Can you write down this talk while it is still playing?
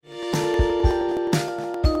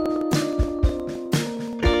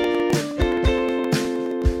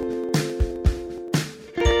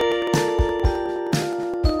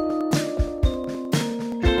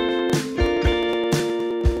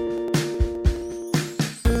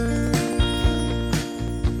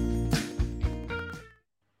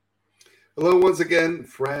Hello once again,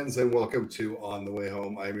 friends, and welcome to On the Way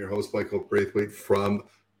Home. I'm your host, Michael Braithwaite from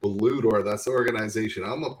Blue Door. That's the organization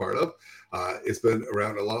I'm a part of. It's been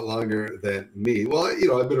around a lot longer than me. Well,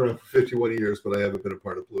 I've been around for 51 years, but I haven't been a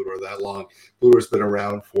part of Blue Door that long. Blue Door's been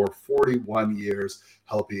around for 41 years,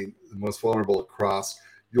 helping the most vulnerable across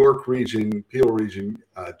York region, Peel region,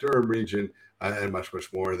 Durham region, and much,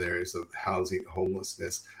 much more in the areas of housing,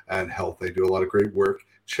 homelessness, and health. They do a lot of great work.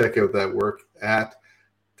 Check out that work at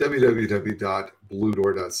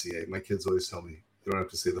www.bluedoor.ca. My kids always tell me, you don't have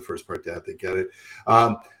to say the first part, Dad, they get it.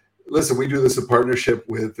 Listen, we do this in partnership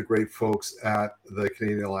with the great folks at the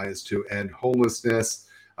Canadian Alliance to End Homelessness.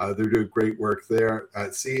 They're doing great work there at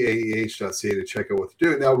caeh.ca to check out what they're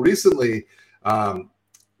doing. Now, recently, now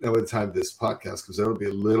by the time this podcast comes out, it'll be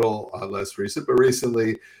a little less recent, but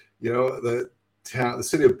recently, the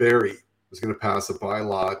city of Barrie was going to pass a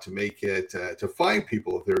bylaw to make it to fine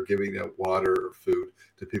people if they're giving out water or food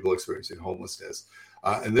to people experiencing homelessness.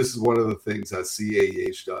 And this is one of the things that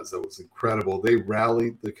CAEH does that was incredible. They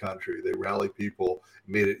rallied the country. They rallied people,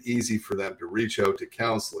 made it easy for them to reach out to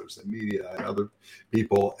counselors and media and other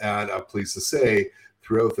people. And I'm pleased to say,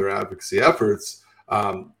 throughout their advocacy efforts,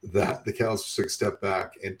 that the counselors took a step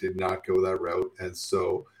back and did not go that route. And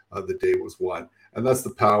so the day was won. And that's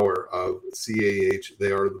the power of CAEH.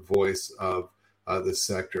 They are the voice of this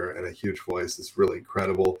sector, and a huge voice. It's really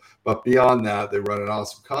incredible. But beyond that, they run an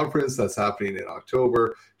awesome conference that's happening in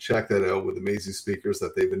October. Check that out with amazing speakers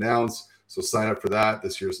that they've announced. So sign up for that.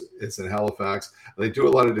 This year's it's in Halifax. And they do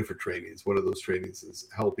a lot of different trainings. One of those trainings is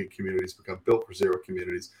helping communities become built for zero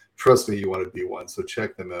communities. Trust me, you want to be one. So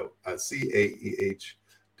check them out at CAEH.ca.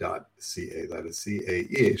 That is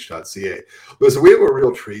caeh.ca. Listen, we have a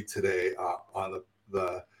real treat today on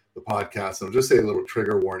the podcast. I'll just say a little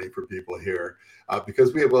trigger warning for people here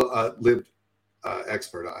because we have a lived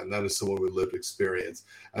expert on. That is someone with lived experience.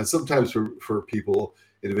 And sometimes for people,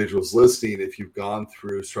 individuals listening, if you've gone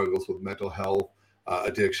through struggles with mental health,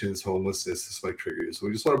 addictions, homelessness, this might trigger you. So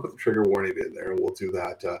we just want to put the trigger warning in there, and we'll do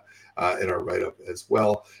that in our write-up as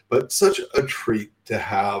well. But such a treat to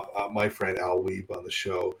have my friend Al Wiebe on the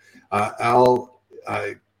show. Al,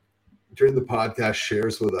 during the podcast,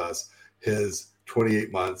 shares with us his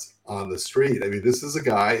 28 months on the street. I mean, this is a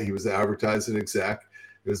guy, he was an advertising exec.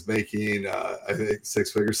 He was making, I think,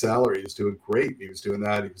 six-figure salary. He was doing great. He was doing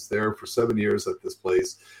that. He was there for 7 years at this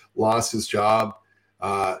place, lost his job,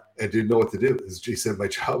 and didn't know what to do. He said, my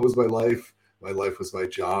job was my life. My life was my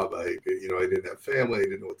job. I didn't have family. I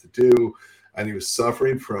didn't know what to do. And he was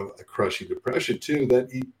suffering from a crushing depression too.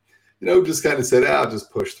 That he, just kind of said, I'll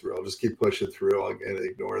just push through. I'll just keep pushing through. I'm going to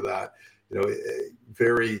ignore that.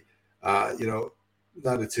 Very,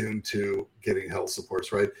 not attuned to getting health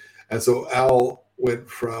supports, right? And so Al went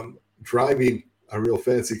from driving a real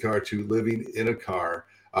fancy car to living in a car,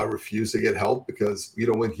 refused to get help because,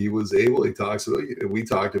 when he was able, we talked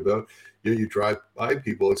about, you drive by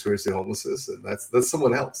people experiencing homelessness, and that's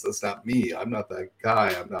someone else. That's not me. I'm not that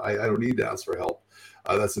guy. I don't need to ask for help.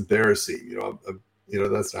 That's embarrassing.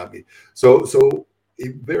 That's not me. So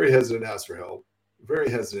he very hesitant to ask for help, very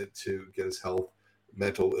hesitant to get his health,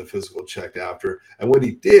 mental and physical checked after. And when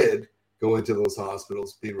he did go into those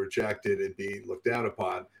hospitals, being rejected and being looked down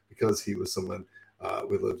upon because he was someone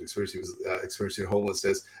with lived experience, he was experiencing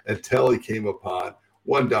homelessness, until he came upon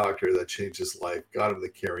one doctor that changed his life, got him the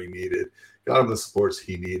care he needed, got him the supports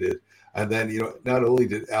he needed. And then, not only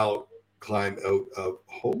did Al climb out of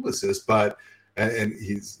homelessness, but, and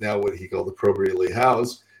he's now what he called appropriately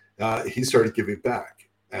housed, he started giving back.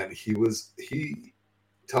 And he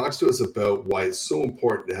talks to us about why it's so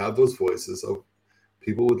important to have those voices of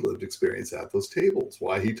people with lived experience at those tables,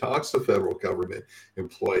 why he talks to federal government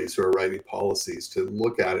employees who are writing policies to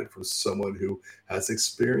look at it from someone who has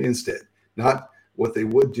experienced it, not what they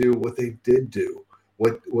would do, what they did do,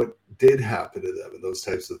 what did happen to them, and those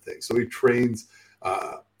types of things. So he trains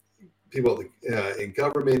people in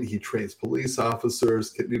government. He trains police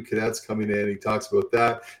officers, new cadets coming in. He talks about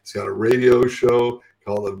that. He's got a radio show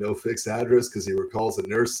called No Fixed Address because he recalls a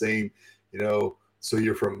nurse saying, so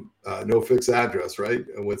you're from No Fixed Address, right?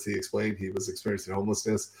 And once he explained he was experiencing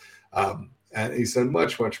homelessness. And he's done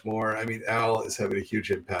much, much more. I mean, Al is having a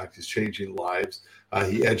huge impact. He's changing lives.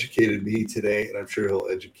 He educated me today, and I'm sure he'll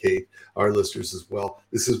educate our listeners as well.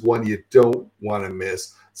 This is one you don't want to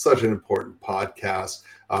miss. Such an important podcast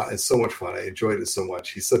and so much fun. I enjoyed it so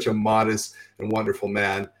much. He's such a modest and wonderful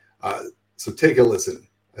man. So take a listen.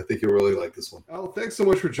 I think you'll really like this one. Al, thanks so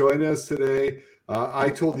much for joining us today. I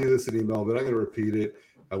told you this in email, but I'm going to repeat it.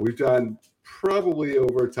 We've done probably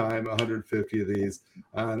over time 150 of these,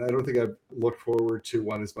 and I don't think I've looked forward to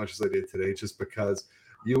one as much as I did today, just because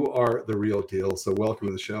you are the real deal. So welcome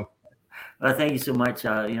to the show. Well, thank you so much.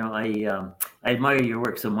 I admire your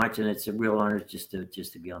work so much, and it's a real honor just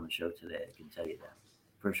to be on the show today. I can tell you that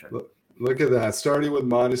for sure. Look at that, starting with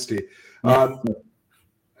modesty. Um,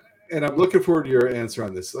 and I'm looking forward to your answer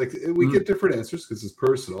on this. Like we get different answers because it's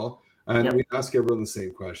personal, and Yep. we ask everyone the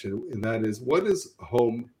same question, and that is, what does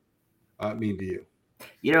home mean to you?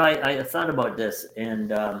 I thought about this, and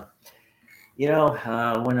when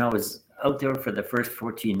I was out there for the first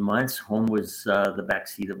 14 months, home was the back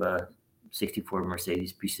seat of a '64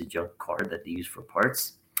 Mercedes piece of junk car that they used for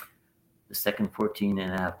parts. The second 14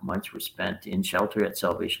 and a half months were spent in shelter at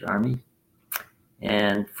Salvation Army.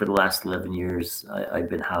 And for the last 11 years, I've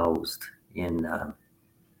been housed in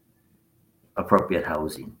appropriate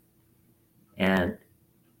housing. And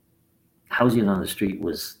housing on the street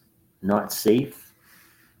was not safe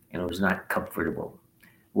and it was not comfortable.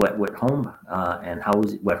 What home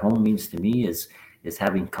what home means to me is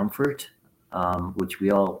having comfort, which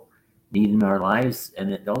we all need in our lives,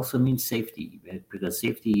 and it also means safety because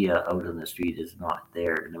safety out on the street is not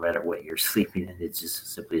there. No matter what you're sleeping in, it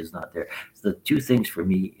just simply is not there. So the two things for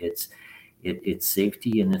me, it's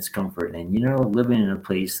safety and it's comfort, and living in a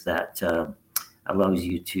place that allows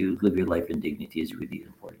you to live your life in dignity is really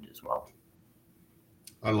important as well.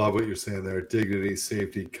 I love what you're saying there. Dignity,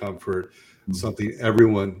 safety, comfort, something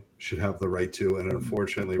everyone should have the right to. And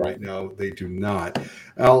unfortunately, right now, they do not.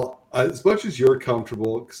 Al, as much as you're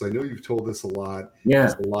comfortable, because I know you've told us a lot, Yeah.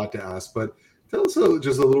 there's a lot to ask, but tell us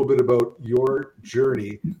just a little bit about your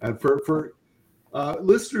journey. And for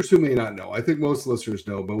listeners who may not know, I think most listeners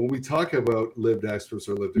know, but when we talk about lived experts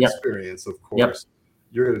or lived experience, of course,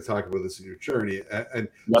 you're going to talk about this in your journey. And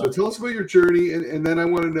so tell us about your journey. And then I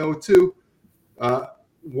want to know, too,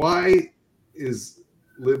 why is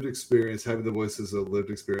lived experience, having the voices of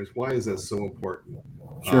lived experience, why is that so important?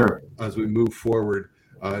 Sure. As we move forward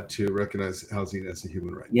to recognize housing as a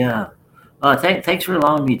human right. Yeah. Thanks for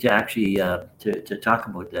allowing me to actually to talk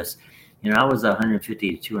about this. I was a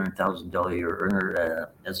 $150,000 to $200,000 a year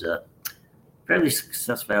earner as a fairly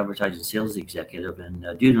successful advertising sales executive, and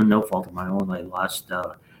due to no fault of my own, I lost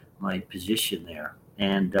my position there.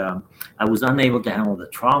 And I was unable to handle the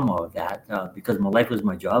trauma of that because my life was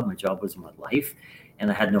my job was my life, and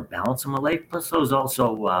I had no balance in my life. Plus, I was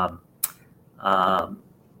also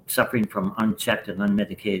suffering from unchecked and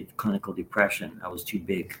unmedicated clinical depression. I was too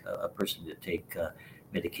big a person to take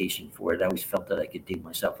medication for it. I always felt that I could dig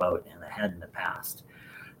myself out, and I had in the past.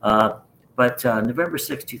 But November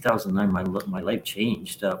 6, 2009, my life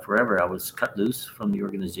changed forever. I was cut loose from the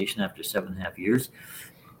organization after 7.5 years.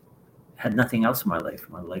 Had nothing else in my life.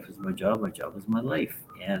 My life was my job was my life.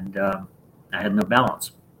 And I had no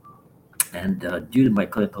balance. And due to my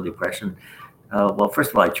clinical depression, well,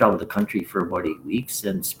 first of all, I traveled the country for about 8 weeks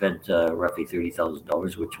and spent roughly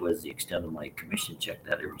 $30,000, which was the extent of my commission check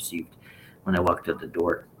that I received when I walked out the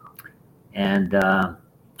door. And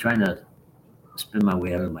trying to spin my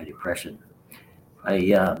way out of my depression.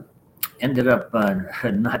 I ended up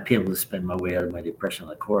not being able to spin my way out of my depression,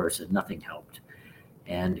 of course, and nothing helped.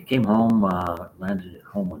 And came home, landed at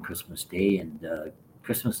home on Christmas Day, and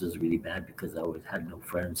Christmas was really bad because had no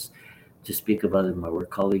friends to speak of other than my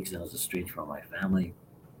work colleagues, and I was estranged from my family.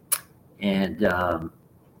 And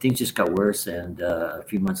things just got worse, and a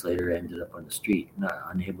few months later, I ended up on the street,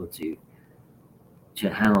 unable to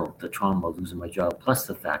handle the trauma of losing my job. Plus,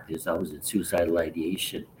 the fact is, I was in suicidal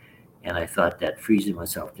ideation, and I thought that freezing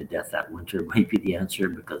myself to death that winter might be the answer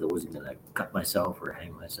because I wasn't going to cut myself or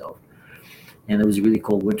hang myself. And it was a really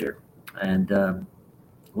cold winter. And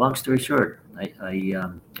long story short, I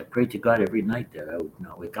prayed to God every night that I would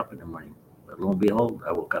not wake up in the morning. But lo and behold,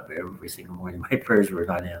 I woke up every single morning. My prayers were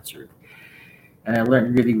not answered. And I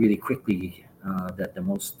learned really, really quickly that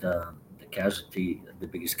the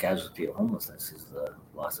biggest casualty of homelessness is the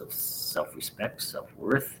loss of self-respect,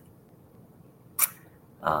 self-worth,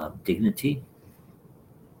 dignity,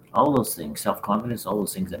 all those things, self-confidence, all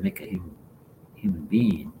those things that make a human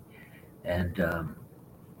being. And,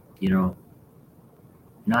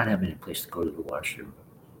 not having a place to go to the washroom,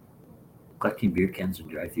 collecting beer cans and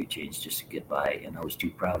drive-through change just to get by. And I was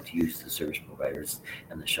too proud to use the service providers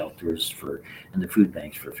and the shelters and the food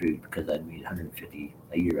banks for food because I'd made $150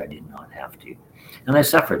 a year. I did not have to. And I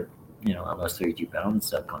suffered. I lost 32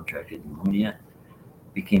 pounds, contracted pneumonia,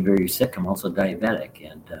 became very sick. I'm also diabetic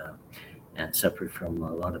and suffered from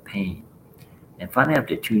a lot of pain. And finally,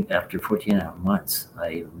 after 14 and a half months,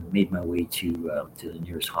 I made my way to the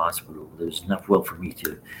nearest hospital. There was enough will for me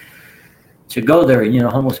to go there. And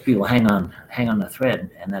homeless people hang on a thread,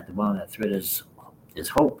 and at the bottom of that thread is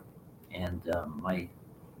hope. And my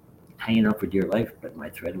hanging on for dear life, but my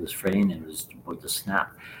thread was fraying and it was about to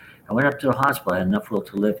snap. I went up to the hospital. I had enough will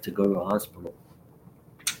to live to go to the hospital.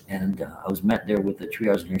 And I was met there with a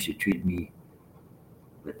triage nurse who treated me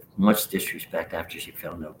with much disrespect after she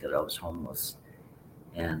found out that I was homeless.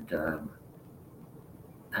 And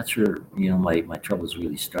that's where, my troubles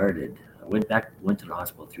really started. I went to the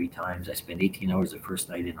hospital 3 times. I spent 18 hours the first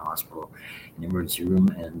night in the hospital in the emergency room.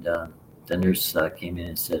 And the nurse came in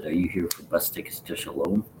and said, "Are you here for bus tickets to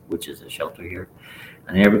Shalom, which is a shelter here?"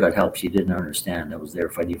 And I never got help. She didn't understand. I was there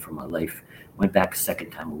fighting for my life. Went back a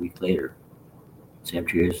second time a week later. Same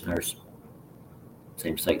triage nurse,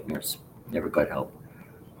 same psych nurse. Never got help.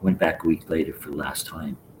 Went back a week later for the last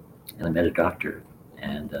time. And I met a doctor.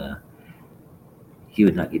 And he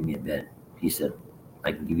would not give me a bed. He said,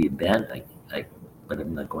 "I can give you a bed, but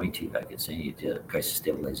I'm not going to. I could send you to a crisis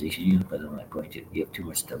stabilization unit, but I'm not going to. You have too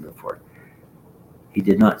much to live for." He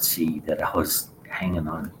did not see that I was hanging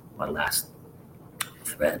on my last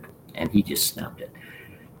thread, and he just snapped it.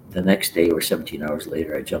 The next day, or 17 hours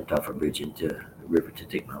later, I jumped off a bridge into the river to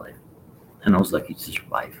take my life, and I was lucky to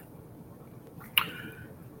survive.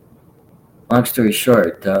 Long story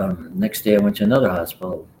short, next day I went to another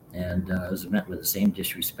hospital, and I was met with the same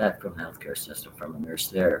disrespect from the healthcare system, from a nurse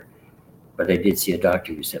there. But I did see a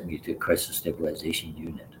doctor who sent me to a crisis stabilization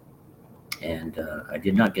unit. And I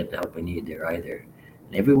did not get the help I needed there either.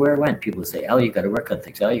 And everywhere I went, people would say, "Al, you got to work on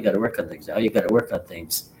things. Al, you got to work on things. Al, you got to work on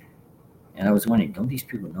things." And I was wondering, don't these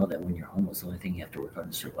people know that when you're homeless, the only thing you have to work on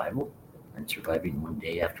is survival? And surviving one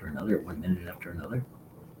day after another, 1 minute after another?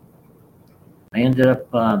 I ended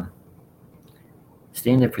up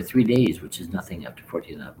staying there for 3 days, which is nothing after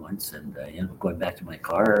 14 and a half months. And I ended up going back to my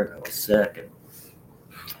car. And I was sick. And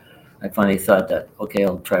I finally thought that, okay,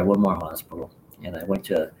 I'll try one more hospital. And I went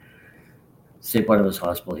to St. Barnabas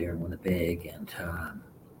Hospital here in Winnipeg. And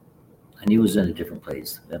I knew it was in a different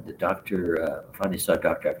place. And the doctor, finally saw a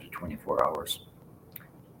doctor after 24 hours,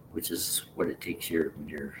 which is what it takes here when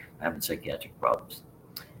you're having psychiatric problems.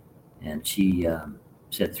 And she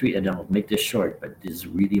said and I'll make this short, but these are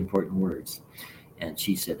really important words. And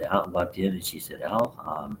she said, Al walked in and she said,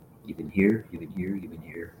 "Al, you've been here.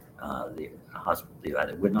 The hospital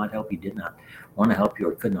either would not help you, did not want to help you,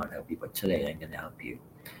 or could not help you, but today I'm going to help you.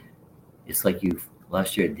 It's like you've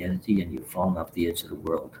lost your identity and you've fallen off the edge of the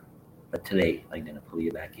world, but today I'm going to pull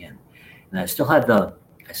you back in." And I still have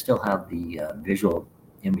the visual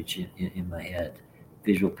image in my head,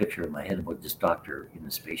 visual picture in my head about this doctor in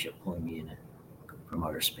the spaceship pulling me in from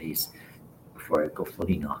outer space before I go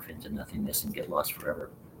floating off into nothingness and get lost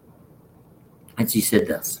forever. And she said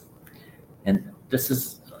this, and this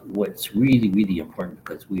is what's really, really important,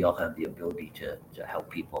 because we all have the ability to help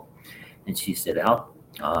people. And she said, "Al,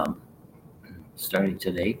 starting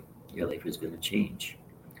today, your life is going to change.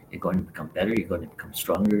 You're going to become better, you're going to become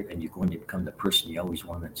stronger, and you're going to become the person you always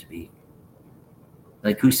wanted to be."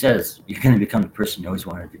 Like, who says you're going to become the person you always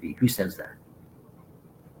wanted to be? Who says that?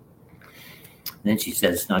 And then she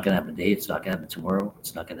says, "It's not going to happen today, it's not going to happen tomorrow,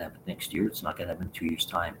 it's not going to happen next year, it's not going to happen in 2 years'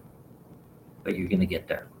 time. But you're going to get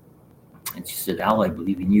there." And she said, "Al, I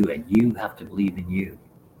believe in you, and you have to believe in you."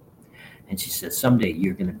 And she said, "Someday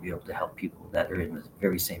you're going to be able to help people that are in the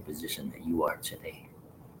very same position that you are today."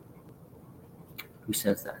 Who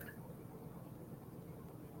says that?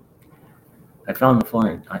 I fell on the floor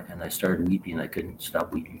and I started weeping. I couldn't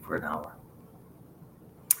stop weeping for an hour.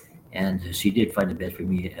 And she did find a bed for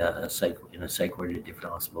me in a psych ward at a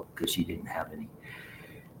different hospital, because she didn't have any.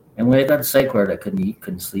 And when I got to psych ward, I couldn't eat,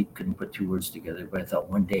 couldn't sleep, couldn't put 2 words together. But I thought,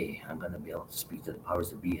 one day I'm going to be able to speak to the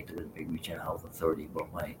powers that be at the Winnipeg Regional Health Authority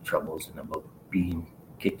about my troubles and about being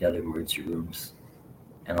kicked out of emergency rooms,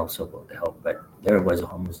 and also about the help. But there was a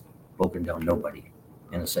homeless, broken down nobody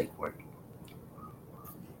in a psych ward.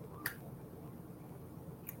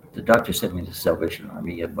 The doctor sent me to the Salvation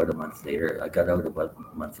Army about a month later. I got out about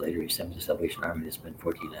a month later. He sent me to the Salvation Army. I spent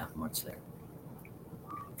 14 and a half months there.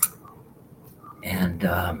 And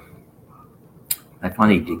I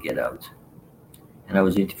finally did get out. And I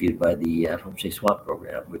was interviewed by the Home Stay Swap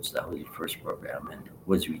program, which that was the first program, and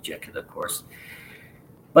was rejected, of course.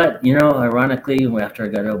 But, ironically, after I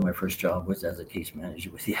got out, my first job was as a case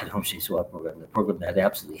manager with the Home Stay Swap program, the program that I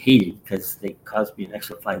absolutely hated, because they cost me an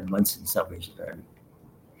extra 5 months in Salvation Army.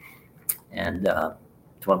 And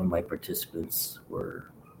 12 of my participants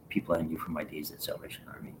were people I knew from my days at Salvation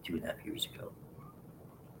Army 2.5 years ago.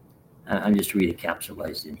 I'm just really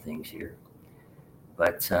capsulized in things here.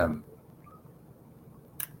 But I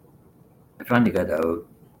finally got out,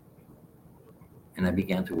 and I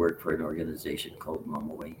began to work for an organization called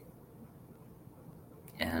Mumaway.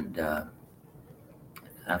 And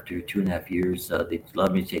after 2.5 years, they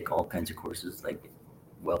allowed me to take all kinds of courses, like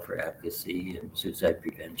welfare advocacy and suicide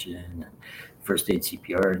prevention and first aid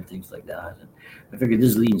CPR and things like that. And I figured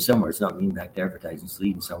this is leading somewhere. It's not leading back to advertising. It's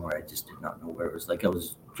leading somewhere. I just did not know where. It was like I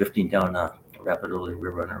was drifting down a rapid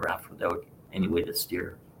river on a raft without any way to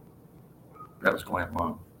steer. But I was going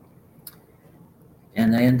along.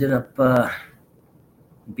 And I ended up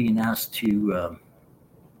being asked to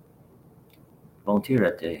volunteer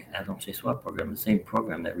at the Adams J. SWAT program, the same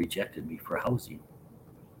program that rejected me for housing.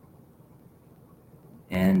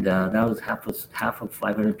 And that was half of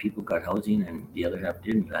 500 people got housing, and the other half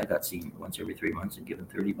didn't. I got seen once every 3 months and given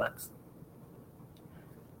 $30.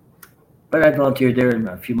 But I volunteered there, and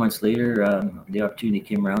a few months later, the opportunity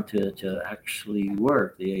came around to actually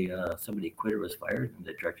work. Somebody quit or was fired, and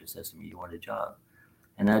the director says to me, "You want a job?"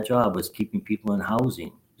 And that job was keeping people in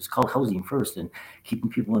housing. It's called Housing First, and keeping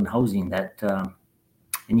people in housing that,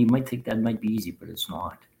 and you might think that might be easy, but it's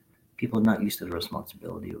not. People are not used to the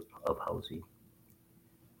responsibility of housing.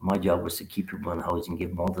 My job was to keep people in housing, give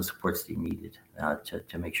them all the supports they needed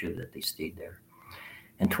to make sure that they stayed there.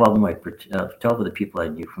 And 12 of the people I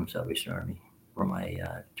knew from Salvation Army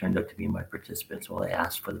turned out to be my participants. Well, I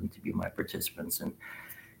asked for them to be my participants, and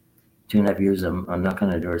 2.5 years, I'm knocking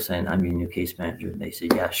on the door saying, "I'm your new case manager." And they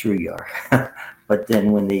said, "Yeah, sure you are." But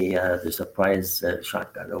then when the surprise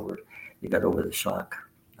shock got over the shock.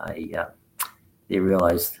 They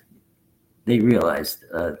realized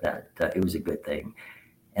that it was a good thing.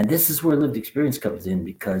 And this is where lived experience comes in,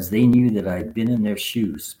 because they knew that I'd been in their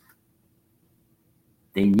shoes.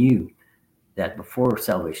 They knew that before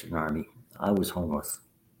Salvation Army, I was homeless.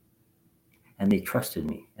 And they trusted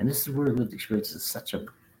me. And this is where lived experience is such a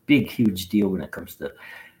big, huge deal when it comes to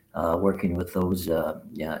working with those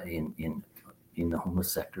in the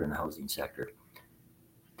homeless sector and the housing sector.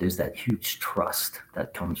 There's that huge trust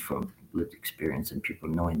that comes from lived experience and people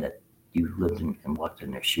knowing that you lived and walked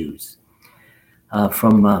in their shoes.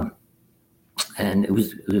 And it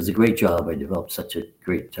was a great job. I developed such a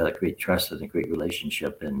great trust and a great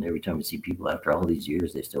relationship. And every time I see people after all these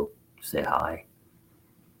years, they still say hi.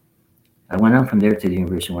 I went on from there to the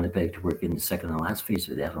University of Winnipeg to work in the second and last phase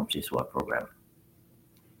of the Adams J. SWAT program.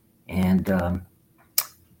 And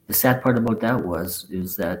the sad part about that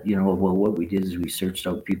is that, what we did is we searched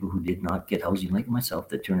out people who did not get housing, like myself,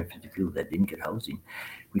 the 250 people that didn't get housing.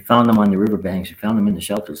 We found them on the riverbanks, we found them in the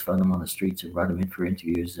shelters, found them on the streets, and brought them in for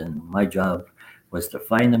interviews. And my job was to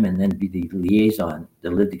find them and then be the liaison,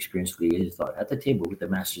 the lived experience liaison, at the table with the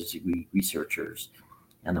master's degree researchers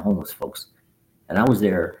and the homeless folks. And I was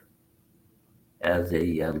there as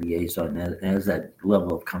a liaison, as that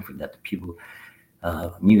level of comfort that the people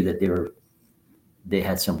knew that they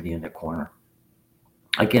had somebody in their corner.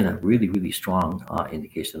 Again, a really, really strong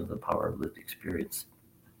indication of the power of lived experience.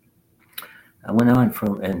 I went on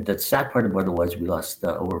and the sad part about it was we lost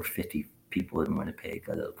over 50 people in Winnipeg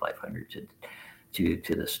out of 500 to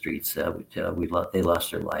the streets. They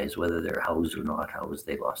lost their lives, whether they're housed or not housed.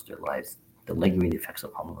 They lost their lives. The lingering effects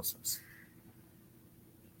of homelessness.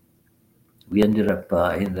 I ended up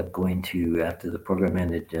going to, after the program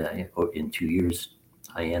ended in 2 years,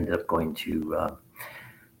 I ended up going to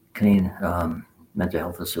Canadian Mental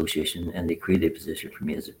Health Association, and they created a position for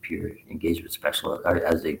me as a peer engagement specialist, or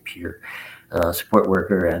as a peer support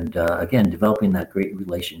worker, and again, developing that great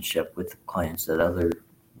relationship with clients that other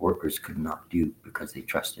workers could not do because they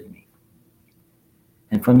trusted me.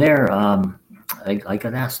 And from there, I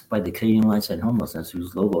got asked by the Canadian Alliance on Homelessness,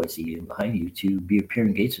 whose logo I see behind you, to be a peer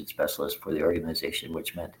engagement specialist for the organization,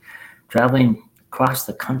 which meant traveling across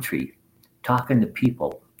the country, talking to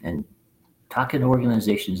people and talking to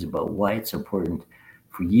organizations about why it's important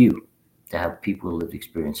for you to have people who lived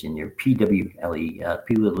experience in your PWLE,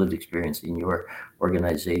 people who lived experience in your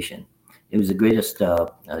organization. It was the greatest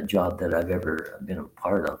job that I've ever been a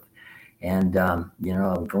part of. And, I'm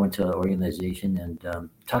going to an organization and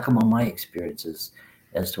talking about my experiences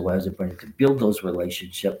as to why I was important to build those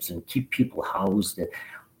relationships and keep people housed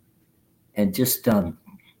and just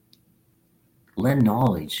lend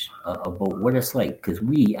knowledge about what it's like, because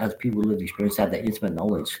we, as people who live experience, have that intimate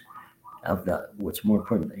knowledge of what's more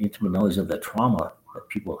important, intimate knowledge of the trauma that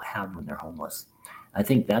people have when they're homeless. I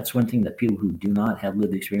think that's one thing that people who do not have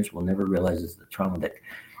lived experience will never realize, is the trauma that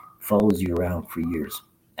follows you around for years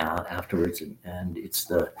afterwards. And it's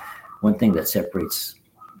the one thing that separates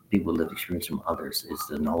people who live experience from others, is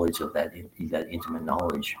the knowledge of that intimate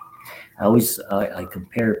knowledge. I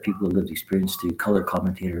compare people who lived experience to color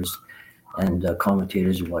commentators and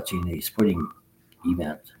commentators watching a sporting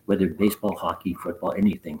event, whether baseball, hockey, football,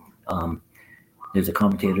 anything. There's a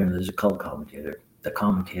commentator and there's a color commentator. The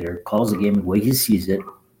commentator calls the game the way he sees it,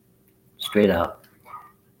 straight out.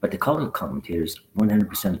 But the color commentators,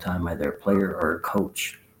 100% of the time, either a player or a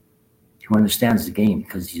coach who understands the game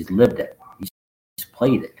because he's lived it, he's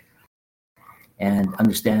played it, and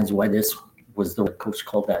understands why this was the coach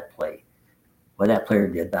called that play, why that player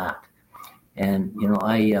did that. And,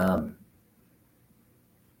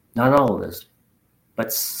 not all of us,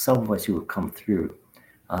 but some of us who have come through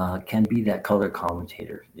can be that color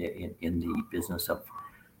commentator in the business of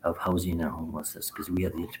housing and homelessness, because we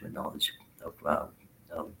have the intimate knowledge of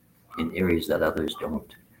in areas that others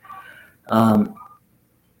don't.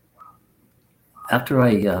 After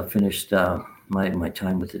I finished my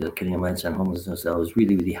time with the Canadian Alliance on Homelessness, I was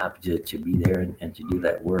really, really happy to be there and to do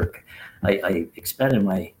that work. I expanded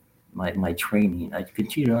my training. I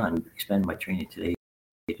continue on expanding my training today.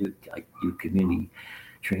 I do community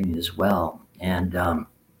training as well. And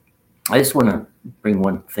I just want to bring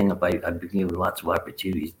one thing up. I've been given lots of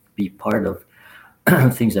opportunities to be part of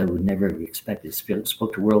things I would never have expected.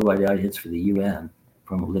 Spoke to worldwide audience for the UN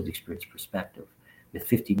from a lived experience perspective with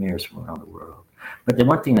 50 mayors from around the world. But the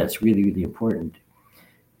one thing that's really, really important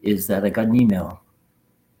is that I got an email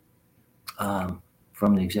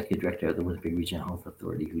from the executive director of the Winnipeg Regional Health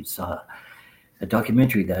Authority, who saw a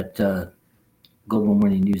documentary that Global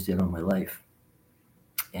Morning News did on my life.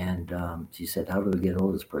 And she said, how do I get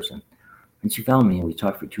hold of this person? And she found me, and we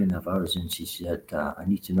talked for 2.5 hours, and she said, I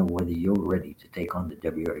need to know whether you're ready to take on the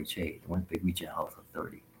WRHA, the Winnipeg Regional Health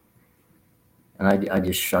Authority. And I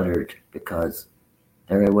just shuddered, because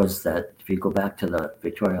there I was, that if you go back to the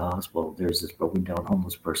Victoria Hospital, there's this broken down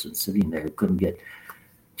homeless person sitting there who couldn't get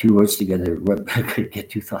 2 words together, couldn't get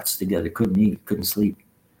 2 thoughts together, couldn't eat, couldn't sleep.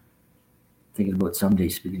 Thinking about someday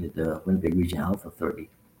speaking at the Winnipeg Regional Health Authority.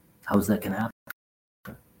 How's that going to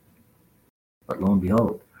happen? But lo and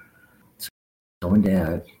behold, so one day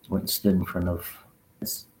I went and stood in front of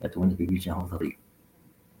this at the Winnipeg Regional Health Authority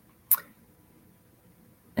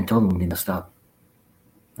and told them they must stop.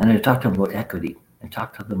 And I talked to them about equity. I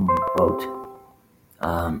talked to them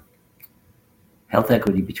about health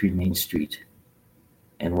equity between Main Street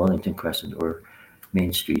and Wellington Crescent, or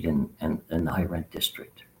Main Street and the high rent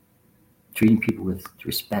district. Treating people with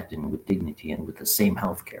respect and with dignity and with the same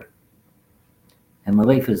health care. And my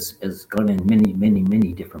life has gone in many, many,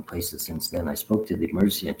 many different places since then. I spoke to the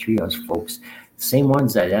emergency and triage folks, the same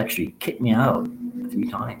ones that actually kicked me out 3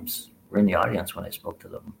 times were in the audience when I spoke to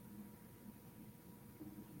them.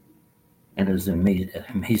 And it was an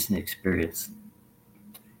amazing experience.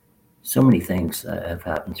 So many things have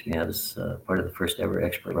happened to me. I was part of the first ever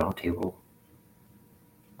expert roundtable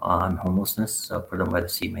on homelessness put on by the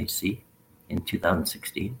CMHC in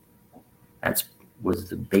 2016. That was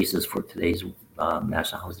the basis for today's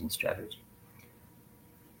national housing strategy.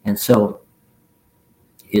 And so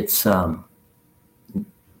it's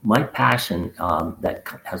my passion that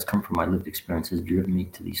has come from my lived experience has driven me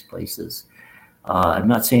to these places. I'm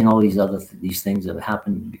not saying all these things have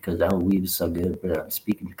happened because Wiebe is so good, but I'm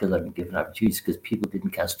speaking because I've been given opportunities, because people didn't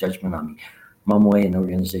cast judgment on me. Mumway, an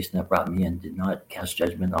organization that brought me in, did not cast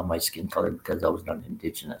judgment on my skin color because I was not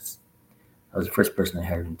Indigenous. I was the first person I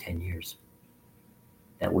hired in 10 years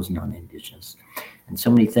that was non-Indigenous. And so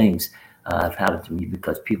many things have happened to me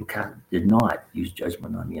because people did not use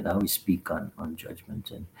judgment on me. And I always speak on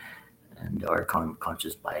judgment and our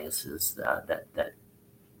conscious biases that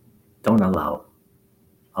don't allow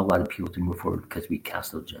a lot of people to move forward because we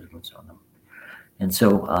cast those judgments on them. And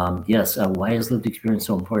so, yes, why is lived experience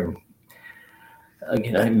so important?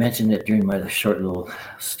 Again, I mentioned it during my short little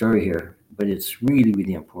story here, but it's really,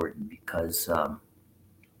 really important because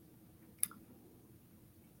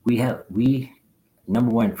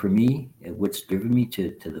number one, for me, what's driven me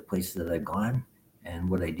to the places that I've gone and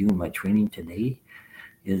what I do in my training today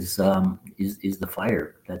is the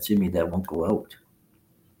fire that's in me that won't go out.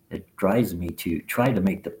 It drives me to try to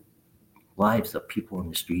make the lives of people on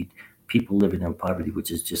the street, people living in poverty,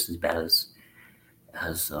 which is just as bad as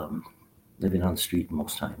living on the street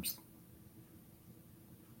most times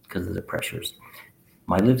because of the pressures.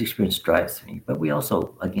 My lived experience drives me, but we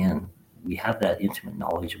also, again, we have that intimate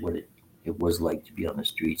knowledge of what it was like to be on the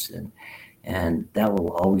streets, and that will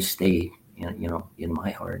always stay, in my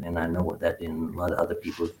heart, and I know that in a lot of other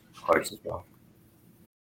people's hearts as well.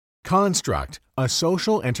 Construct, a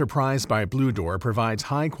social enterprise by Blue Door, provides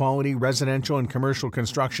high-quality residential and commercial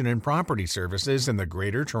construction and property services in the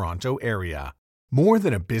Greater Toronto Area. More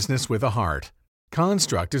than a business with a heart,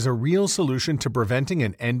 Construct is a real solution to preventing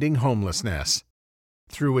and ending homelessness.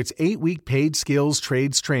 Through its 8-week paid skills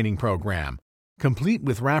trades training program, complete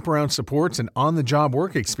with wraparound supports and on-the-job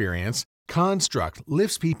work experience, Construct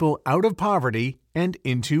lifts people out of poverty and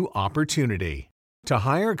into opportunity. To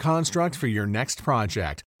hire Construct for your next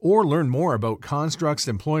project or learn more about Construct's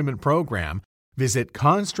employment program, visit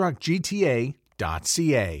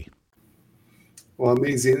constructgta.ca. Well,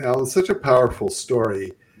 amazing, Alan. Such a powerful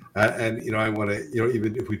story. And, I want to,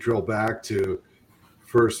 even if we drill back to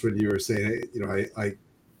first when you were saying, hey, I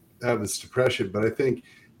have this depression, but I think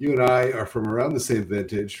you and I are from around the same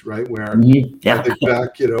vintage, right? Where I think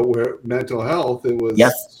back, where mental health, it was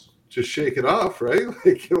just shake it off, right?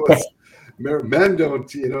 Like it was, men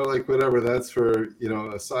don't, like whatever, that's for,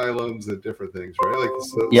 asylums and different things, right? Like,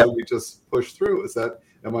 so we just push through.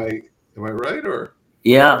 Am I right? Or?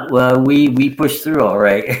 Yeah, well, we push through, all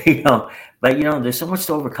right, but there's so much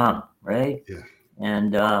to overcome, right? Yeah.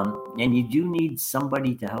 And you do need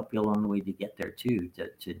somebody to help you along the way to get there too,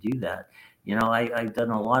 to do that. I've done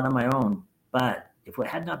a lot on my own, but if it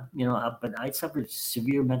had not, but I suffered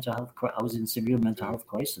severe mental health. I was in severe mental health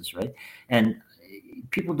crisis, right? And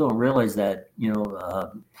people don't realize that,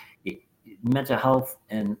 mental health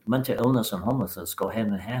and mental illness and homelessness go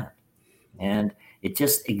hand in hand. And it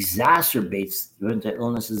just exacerbates the mental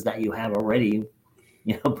illnesses that you have already,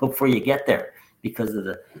 before you get there, because of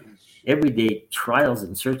the everyday trials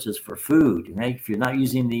and searches for food. Right? If you're not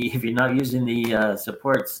using the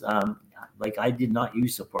supports, like I did not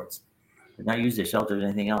use supports, did not use the shelter or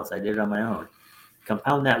anything else. I did it on my own.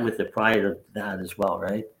 Compound that with the pride of that as well,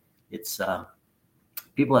 right? It's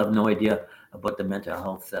people have no idea about the mental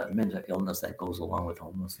health, mental illness that goes along with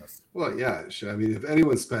homelessness. Well, yeah. I mean, if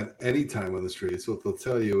anyone spent any time on the streets, what they'll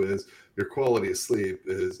tell you is your quality of sleep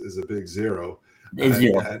is a big zero.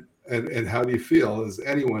 Zero. And how do you feel? As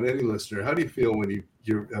any listener, how do you feel when you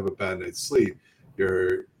have a bad night's sleep?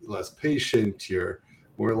 You're less patient. You're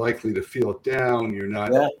more likely to feel down. You're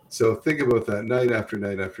not. Yeah. So think about that night after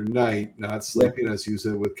night after night, not sleeping as you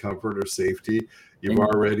said with comfort or safety. You've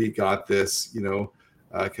already got this,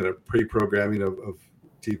 kind of pre-programming of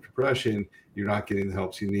deep depression. You're not getting the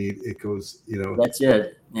help you need. It goes, That's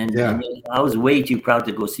it. And I was way too proud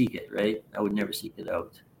to go seek it, right? I would never seek it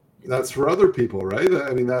out. That's for other people, right?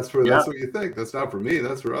 I mean, that's what you think. That's not for me.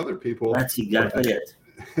 That's for other people. That's exactly it.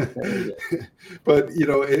 But,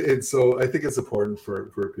 and so I think it's important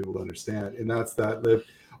for people to understand. And that's that live.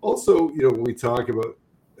 Also, when we talk about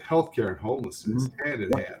healthcare and homelessness, hand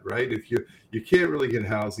in hand, right? If you can't really get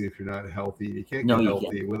housing if you're not healthy. You can't get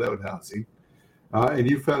healthy without housing. And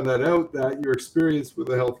you found that out, that your experience with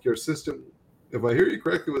the healthcare system, if I hear you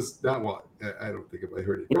correctly, was not what? I don't think if I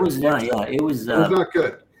heard it correctly. It was not, it was not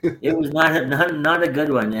good. It was not a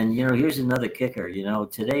good one. And, here's another kicker.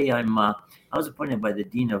 Today I was appointed by the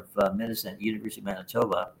Dean of Medicine at the University of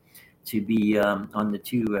Manitoba to be on the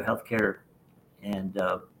two healthcare and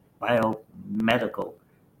biomedical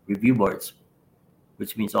review boards,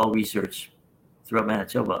 which means all research throughout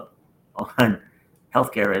Manitoba on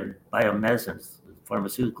healthcare and biomedicines,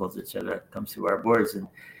 pharmaceuticals, etc., comes through our boards. And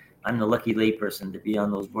I'm the lucky layperson to be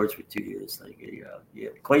on those boards for 2 years. Like,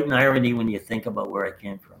 quite an irony when you think about where I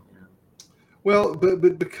came from. Well,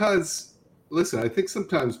 but because, listen, I think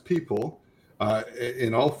sometimes people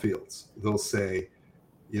in all fields, they'll say,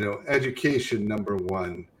 education number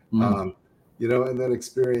one, and then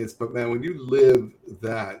experience. But man, when you live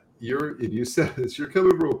that, you said this, you're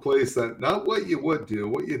coming from a place that not what you would do,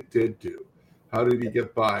 what you did do. How did you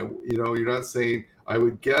get by? You're not saying, I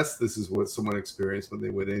would guess this is what someone experienced when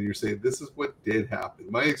they went in. You're saying this is what did happen.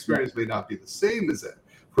 My experience may not be the same as it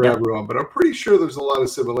for everyone, but I'm pretty sure there's a lot of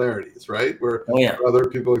similarities, right? Where other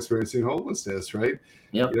people experiencing homelessness, right?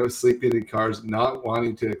 Sleeping in cars, not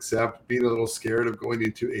wanting to accept, being a little scared of going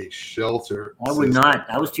into a shelter. I would not.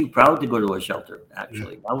 I was too proud to go to a shelter,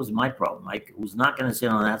 actually. That was my problem. I was not going to sit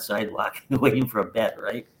on that sidewalk waiting for a bed,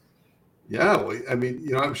 right? Yeah, well, I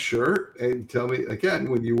mean, I'm sure. And tell me again,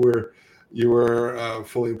 when you were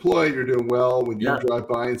fully employed, you're doing well. When you drive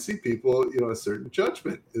by and see people, a certain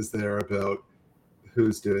judgment is there about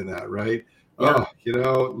who's doing that, right? Yeah.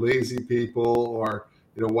 Lazy people, or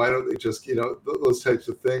why don't they just, those types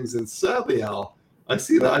of things. And sadly, Al, I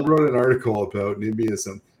see that I wrote an article about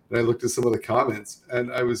NIMBYism, and I looked at some of the comments,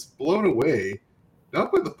 and I was blown away,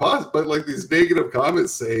 not by the positive, but like these negative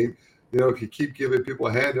comments saying, if you keep giving people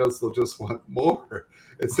handouts, they'll just want more.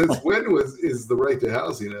 And since when is the right to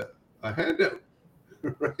housing a handout,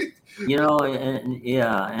 right?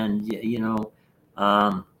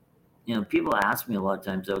 People ask me a lot of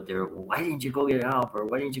times out there, well, why didn't you go get help, or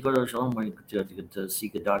why didn't you go to Shalom to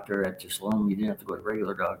seek a doctor at Shalom? You didn't have to go to a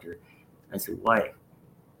regular doctor. I said, why?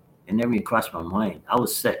 It never even crossed my mind. I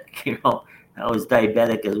was sick, I was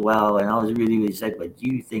diabetic as well, and I was really, really sick. But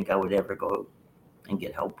do you think I would ever go and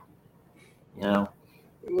get help? Why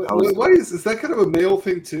is that kind of a male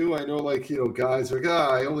thing too? I know, guys are like,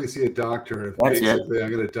 I only see a doctor if basically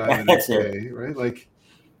I'm going to die the next day, right? Like,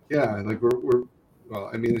 Yeah, like we're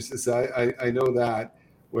well. I mean, it's just I know that.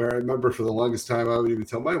 Where I remember for the longest time, I would even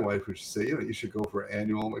tell my wife, would say, you should go for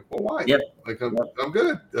annual. I'm like, well, why? Yep. Like Yep. I'm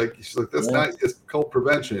good. Like she's like, that's Yep. not. It's called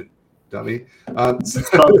prevention, dummy. It's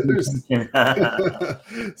called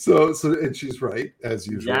so and she's right as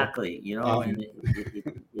usual. Exactly. And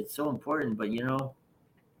it's so important. But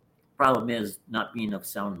problem is not being of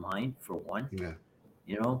sound mind for one. Yeah.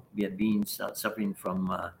 Being suffering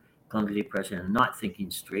from clinical depression and not thinking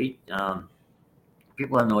straight.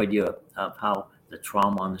 People have no idea of how the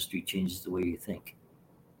trauma on the street changes the way you think,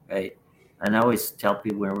 right? And I always tell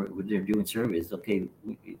people when they're doing surveys, okay,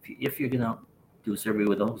 if you're going to do a survey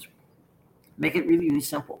with those, make it really, really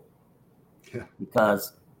simple. Yeah.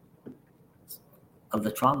 Because of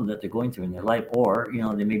the trauma that they're going through in their life, or,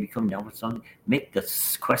 they may be coming down with something. Make the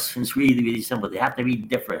questions really, really simple. They have to be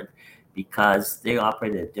different because they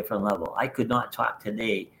operate at a different level. I could not talk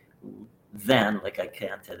today then like I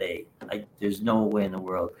can today. There's no way in the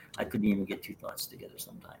world I couldn't even get two thoughts together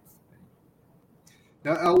sometimes.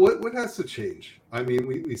 Now, what has to change? I mean,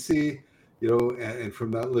 we see, and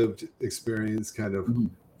from that lived experience kind of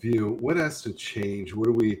view, what has to change? What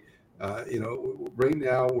do we, right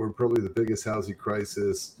now we're probably the biggest housing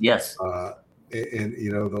crisis. Yes. In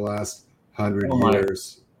the last 100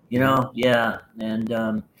 years. Yeah, and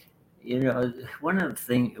one of the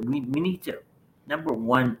things we need to, number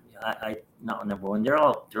one, not number one. They're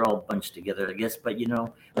all bunched together, I guess. But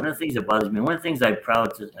one of the things that bothers me, one of the things I'm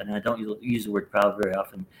proud to, and I don't use the word proud very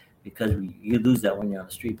often because you lose that when you're on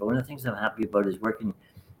the street. But one of the things I'm happy about is working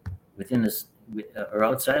within this or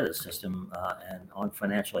outside of the system and on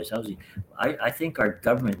financialized housing. I think our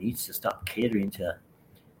government needs to stop catering to,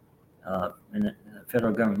 and the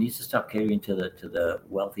federal government needs to stop catering to the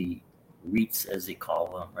wealthy REITs, as they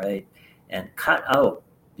call them, right, and cut out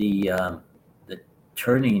the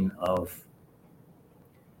turning of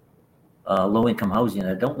low-income housing.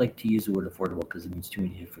 I don't like to use the word affordable because it means too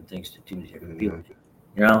many different things to too many different people.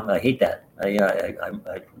 I hate that.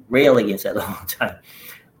 I rail against that all the time.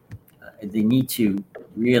 They need to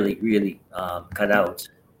really, really cut out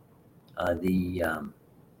the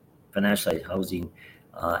financialized housing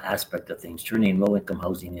aspect of things, turning low-income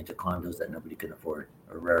housing into condos that nobody can afford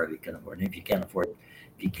or rarely can afford. And if you can't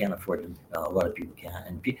afford them, a lot of people can't.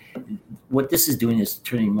 And what this is doing is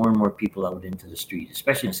turning more and more people out into the street,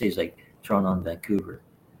 especially in cities like Toronto and Vancouver,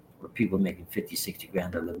 where people making 50, 60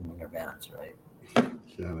 grand are living in their vans, right?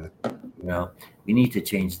 Yeah. We need to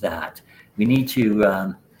change that. We need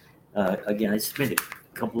to, again, I just made a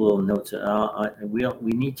couple little notes.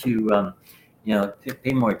 We need to,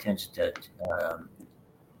 pay more attention to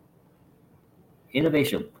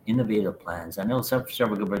innovative plans. I know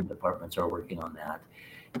several government departments are working on that.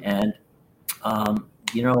 And,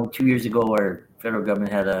 2 years ago, our federal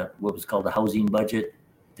government had what was called a housing budget.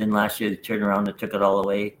 Then last year, they turned around and took it all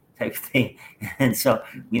away type thing. And so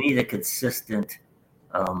we need a consistent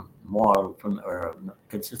model or a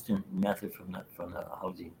consistent method from the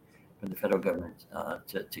housing, from the federal government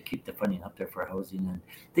to keep the funding up there for housing. And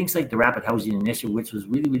things like the Rapid Housing Initiative, which was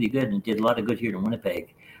really, really good and did a lot of good here in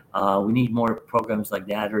Winnipeg. We need more programs like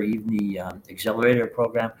that, or even the accelerator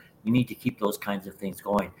program. We need to keep those kinds of things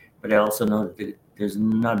going. But I also know that there's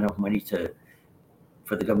not enough money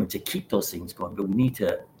for the government to keep those things going. But we need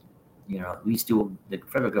to, at least the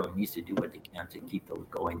federal government needs to do what they can to keep those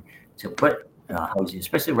going, to put housing,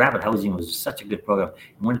 especially rapid housing was such a good program.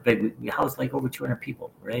 In Winnipeg, we housed like over 200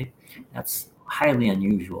 people, right? That's highly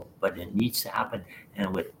unusual, but it needs to happen.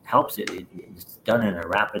 And what helps it's done in a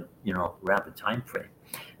rapid time frame.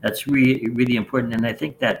 That's really, really important. And I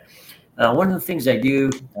think that one of the things I do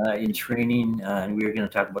in training, and we were going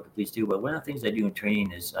to talk about the police too, but one of the things I do in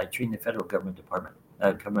training is I train the federal government departments.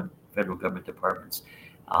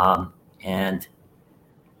 And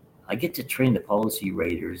I get to train the policy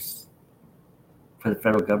writers for the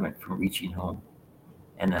federal government from Reaching Home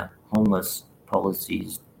and the Homeless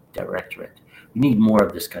Policies Directorate. We need more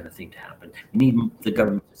of this kind of thing to happen. We need the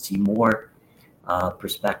government to see more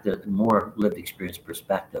perspective, more lived experience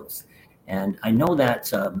perspectives. And I know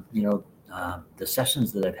that, the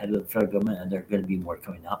sessions that I've had with the federal government, and there are going to be more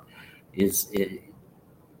coming up, is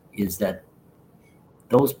that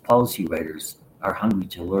those policy writers are hungry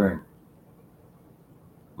to learn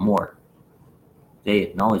more. They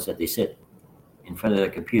acknowledge that they sit in front of their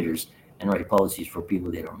computers and write policies for people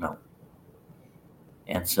they don't know.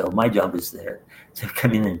 And so my job is there to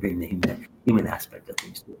come in and bring the human aspect of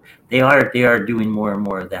things too. They are doing more and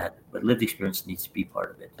more of that, but lived experience needs to be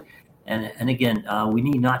part of it. And again, we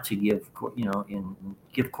need not to give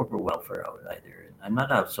corporate welfare out either. I'm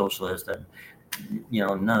not a socialist, and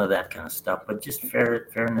none of that kind of stuff, but just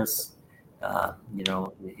fairness,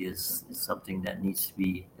 is something that needs to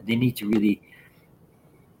be. They need to really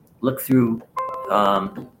look through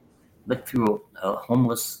a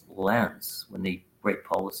homeless lens when they write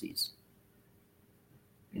policies.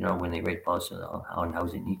 When they write policies on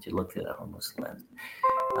housing, need to look through that homeless lens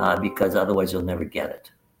because otherwise they'll never get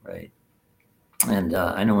it, right? And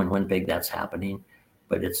I know in Winnipeg that's happening,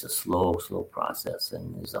 but it's a slow process,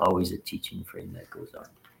 and there's always a teaching frame that goes on.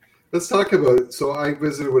 Let's talk about. So I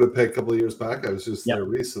visited Winnipeg a couple of years back. I was just there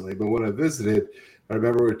recently, but when I visited, I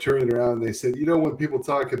remember we were turning around and they said, when people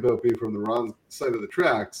talk about being from the wrong side of the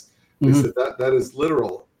tracks, they said that is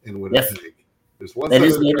literal in Winnipeg. Yes. There's one side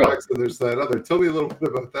of the tracks and there's that other. Tell me a little bit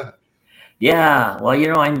about that. Yeah, well,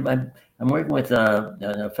 I'm working with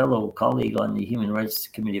a fellow colleague on the Human Rights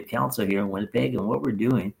Committee of Council here in Winnipeg, and what we're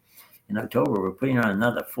doing in October, we're putting on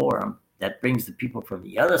another forum that brings the people from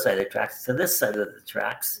the other side of the tracks to this side of the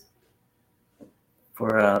tracks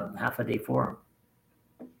for a half-a-day forum,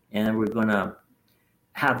 and we're going to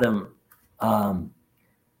have them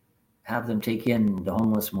take in the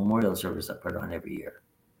homeless memorial service I put on every year.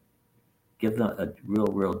 Give them a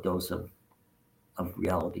real dose of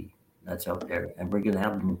reality that's out there, and we're going to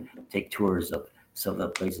have them take tours of some of the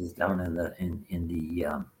places down in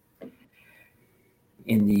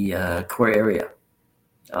the core area.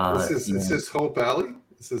 Is this Hope Valley?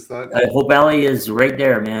 Is this that? Hope Valley is right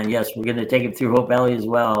there, man. Yes, we're going to take them through Hope Valley as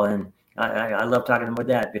well, and I love talking about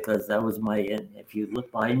that because that was my. If you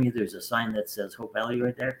look behind me, there's a sign that says Hope Valley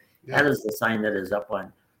right there. Yeah. That is the sign that is up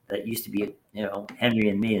on. That used to be, Henry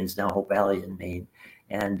in Maine is now Hope Valley in Maine,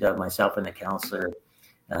 and myself and the counselor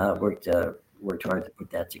worked hard to put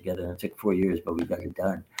that together. And it took 4 years, but we got it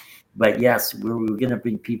done. But yes, we're going to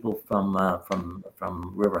bring people from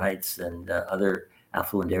River Heights and other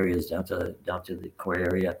affluent areas down to the core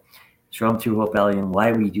area, show them through Hope Valley and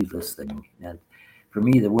why we do this thing. And for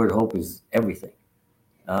me, the word hope is everything.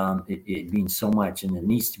 It means so much, and it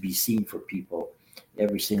needs to be seen for people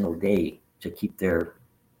every single day to keep their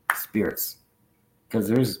spirits, because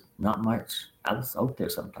there's not much else out there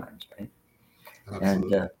sometimes, right?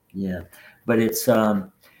 Absolutely. And but it's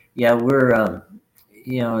we're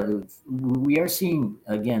we are seeing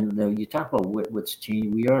again. You talk about what's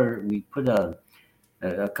changed. We've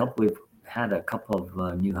had a couple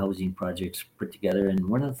of new housing projects put together, and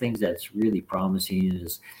one of the things that's really promising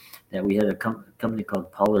is that we had a company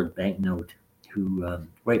called Pollard Banknote who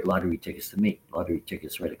write lottery tickets, to make lottery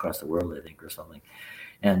tickets right across the world, I think, or something.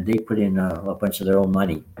 And they put in a bunch of their own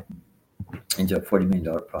money into a $40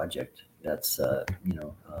 million project. That's,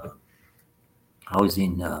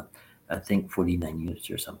 housing, I think 49 units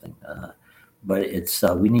or something. But it's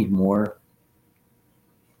we need more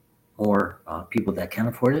people that can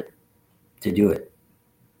afford it to do it.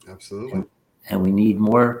 Absolutely. And we need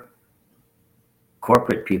more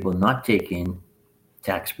corporate people not taking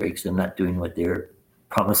tax breaks and not doing what they're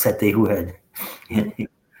promised that they would. And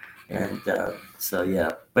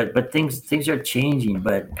but things are changing.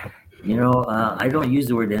 But I don't use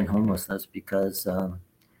the word end homelessness because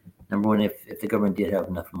number one, if the government did have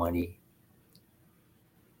enough money,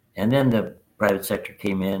 and then the private sector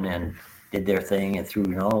came in and did their thing and threw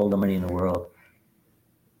in all the money in the world,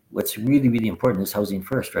 what's really, really important is housing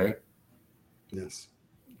first, right? Yes.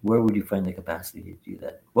 Where would you find the capacity to do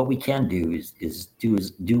that? What we can do is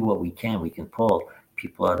do what we can. We can pull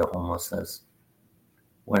people out of homelessness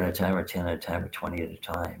one at a time, or 10 at a time, or 20 at a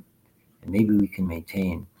time, and maybe we can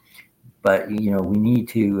maintain. But we need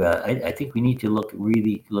to. I think we need to look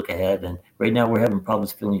ahead. And right now we're having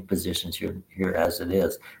problems filling positions here as it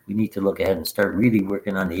is. We need to look ahead and start really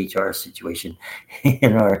working on the HR situation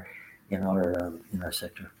in our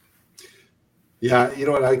sector. Yeah,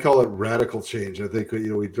 what I call it, radical change. I think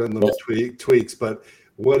we've done little tweaks, but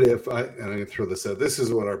what if and I'm going to throw this out. This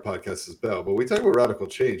is what our podcast is about, but we talk about radical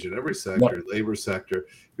change in every sector, labor sector.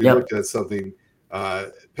 We looked at something,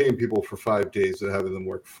 paying people for 5 days and having them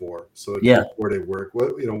work 4. So a 4-day work.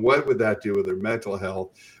 What would that do with their mental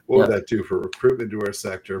health? What would that do for recruitment to our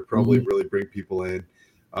sector? Probably really bring people in.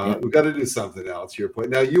 We've got to do something else, to your point.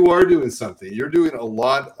 Now you are doing something. You're doing a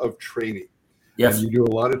lot of training. Yes. And you do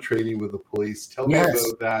a lot of training with the police. Tell me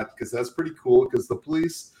about that, because that's pretty cool, because the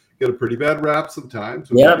police get a pretty bad rap sometimes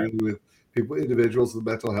when they're dealing with individuals with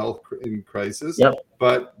mental health in crisis.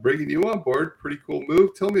 But bringing you on board, pretty cool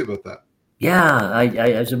move. Tell me about that. Yeah, I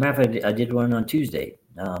as a matter of fact, I did one on Tuesday,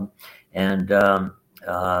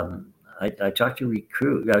 I talked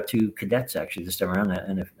to cadets actually this time around,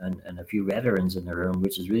 and a few veterans in the room,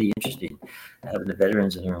 which is really interesting, having the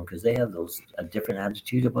veterans in the room, because they have a different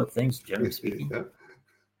attitude about things, generally speaking.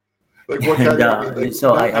 Like what kind of?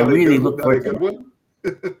 So I really look forward to one.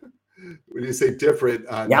 When you say different,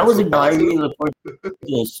 Yeah, I was I really look forward to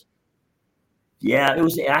this. Yeah,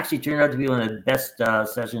 it actually turned out to be one of the best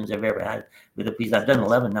sessions I've ever had with the police. I've done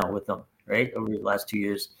 11 now with them, right, over the last 2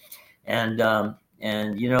 years, and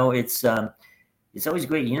it's always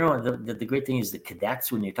great. The great thing is the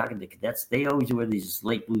cadets. When you're talking to cadets, they always wear these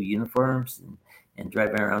light blue uniforms and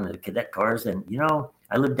driving around in the cadet cars. And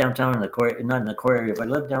I live downtown in the core, not in the core area, but I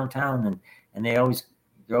live downtown, and they're always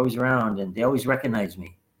around, and they always recognize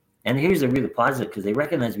me. And here's the really positive, because they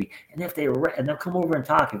recognize me, and and they'll come over and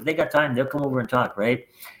talk. If they got time, they'll come over and talk, right?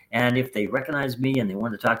 And if they recognize me and they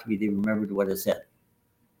want to talk to me, they remembered what I said,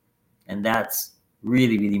 and that's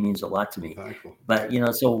really, really means a lot to me. Cool. But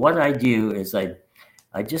so what I do is I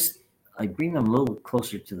bring them a little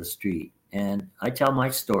closer to the street, and I tell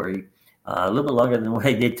my story a little bit longer than what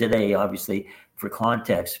I did today, obviously for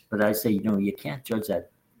context. But I say, you can't judge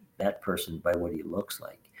that person by what he looks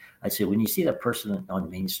like. I say, when you see that person on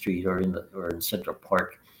Main Street or in Central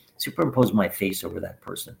Park, superimpose my face over that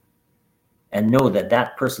person, and know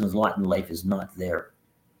that person's lot in life is not there.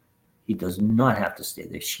 He does not have to stay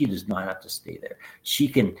there. She does not have to stay there. She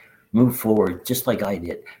can move forward just like I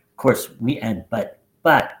did. Of course,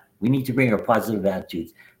 but we need to bring our positive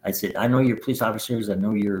attitudes. I said, I know you're police officers. I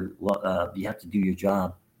know you have to do your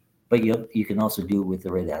job, but you can also do it with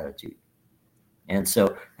the right attitude. And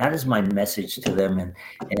so that is my message to them.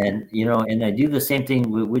 And I do the same thing,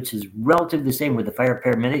 which is relatively the same with the fire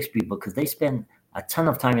paramedics people, because they spend a ton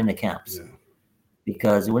of time in the camps. Yeah.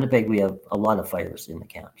 Because in Winnipeg, we have a lot of fires in the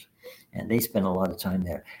camps, and they spend a lot of time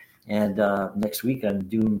there. And next week, I'm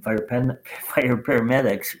doing fire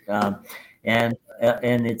paramedics, and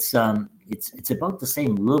it's about the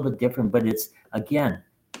same, a little bit different, but it's again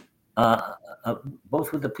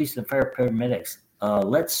both with the police and fire paramedics.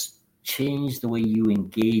 Let's change the way you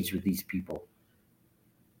engage with these people.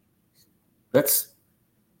 Let's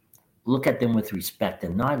look at them with respect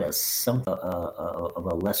and not as some of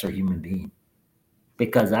a lesser human being,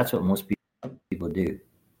 because that's what most people do.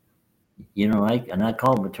 I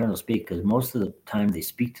call them maternal speak, because most of the time they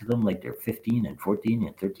speak to them like they're 15 and 14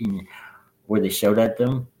 and 13, or they shout at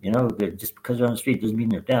them. Just because they're on the street doesn't mean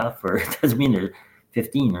they're deaf, or it doesn't mean they're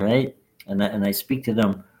 15, right? And I speak to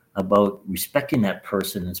them about respecting that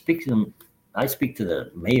person, and I speak to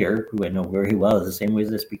the mayor, who I know very well, the same way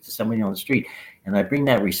as I speak to somebody on the street, and I bring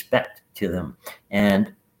that respect to them,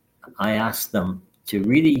 and I ask them to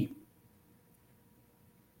really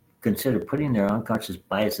consider putting their unconscious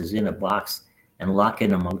biases in a box and locking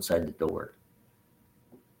them outside the door.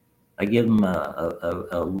 I give them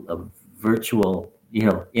a virtual,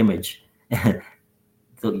 image.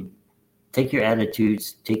 So take your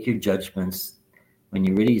attitudes, take your judgments. When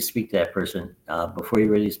you're ready to speak to that person, before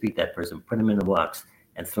you're ready to speak to that person, put them in a box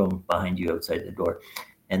and throw them behind you outside the door,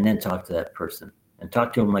 and then talk to that person, and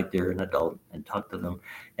talk to them like they're an adult, and talk to them.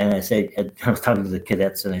 And I was talking to the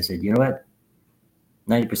cadets, and I said, you know what?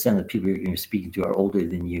 90% of the people you're speaking to are older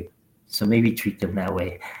than you, so maybe treat them that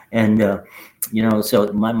way. And so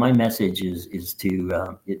my message is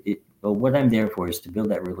to what I'm there for is to build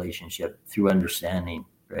that relationship through understanding.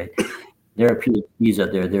 Right? There are PhDs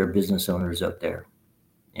out there. There are business owners out there.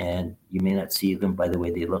 And you may not see them by the way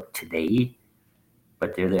they look today,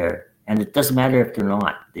 but they're there. And it doesn't matter if they're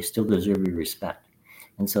not. They still deserve your respect.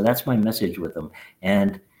 And so that's my message with them.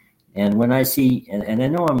 And when I see, and I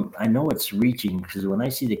know it's reaching, because when I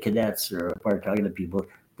see the cadets or part talking to people,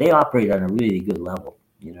 they operate on a really good level,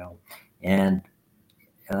 And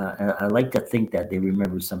I like to think that they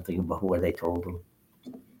remember something about what I told them.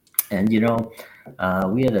 And,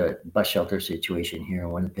 we had a bus shelter situation here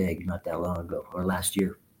in Winnipeg not that long ago, or last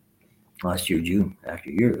year, June,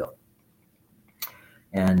 actually a year ago.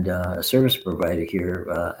 And a service provider here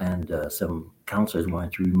and some counselors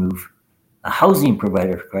wanted to remove a housing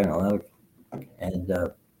provider, for crying out loud, and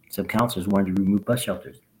some counselors wanted to remove bus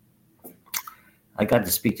shelters. I got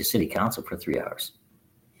to speak to city council for 3 hours.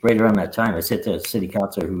 Right around that time, I said to a city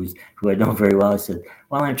councilor who I know very well, I said,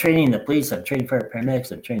 well, I'm training the police, I'm training fire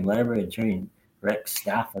paramedics, I'm training library, I'm training rec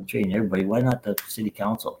staff, I'm training everybody. Why not the city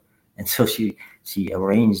council? And so she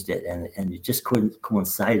arranged it, and it just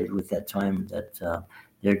coincided with that time that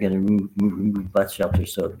they're going to remove bus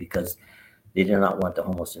shelters, because they did not want the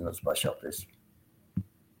homeless in those bus shelters.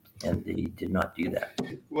 And they did not do that.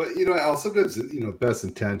 Well, Al, sometimes, best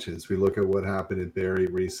intentions. We look at what happened in Barrie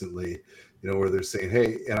recently, where they're saying,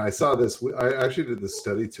 hey, and I saw this, I actually did this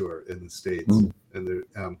study tour in the States and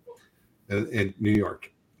in New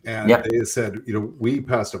York. And they said, we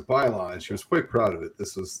passed a bylaw, and she was quite proud of it.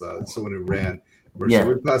 This was someone who ran. We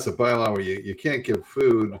passed a bylaw where you can't give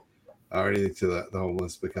food or anything to the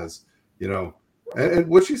homeless because, And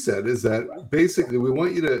what she said is that basically we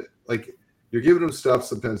want you to, like, you're giving them stuff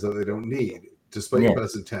sometimes that they don't need, despite your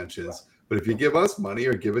best intentions. But if you give us money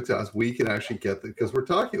or give it to us, we can actually get them because we're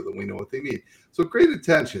talking with them. We know what they need. So great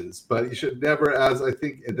intentions, but you should never, as I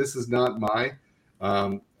think, and this is not my,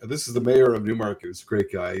 this is the mayor of Newmarket. He's a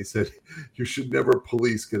great guy. He said, you should never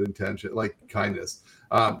police good intention, like kindness.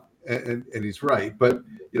 And he's right. But,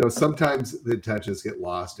 you know, sometimes the intentions get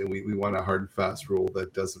lost and we want a hard and fast rule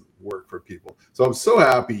that doesn't work for people. So I'm so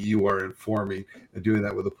happy you are informing and doing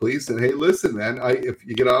that with the police. And hey, listen, man, if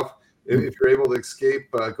you get off, if you're able to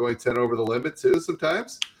escape going 10 over the limit too,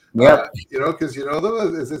 sometimes, you know, because you know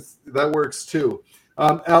that works too.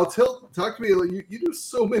 Al, talk to me. You do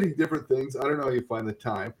so many different things. I don't know how you find the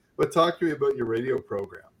time, but talk to me about your radio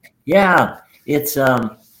program. Yeah, it's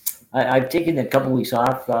I've taken a couple weeks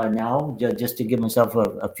off now just to give myself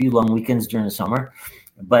a few long weekends during the summer.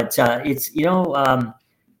 But it's, you know,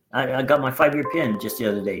 I got my 5-year pin just the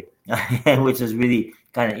other day, which is really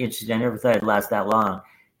kind of interesting. I never thought it'd last that long.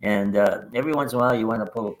 And every once in a while you want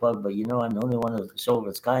to pull a plug, but you know, I'm the only one of the show of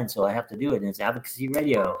its kind, so I have to do it. And it's advocacy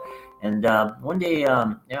radio. And one day,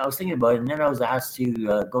 I was thinking about it, and then I was asked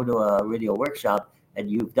to go to a radio workshop at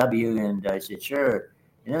U of W, and I said, sure.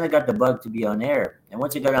 And then I got the bug to be on air. And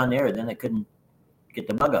once I got on air, then I couldn't get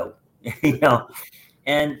the bug out, you know.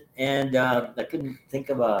 And I couldn't think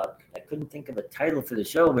of a title for the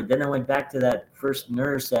show. But then I went back to that first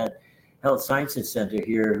nurse at Health Sciences Center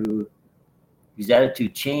here whose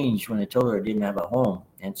attitude changed when I told her I didn't have a home.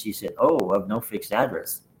 And she said, oh, I have no fixed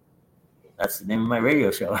address. That's the name of my radio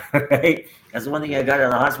show, right? That's the one thing I got out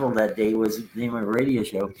of the hospital that day was the name of a radio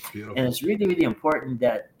show. And it's really, really important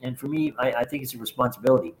that, and for me, I think it's a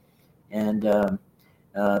responsibility. And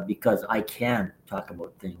because I can talk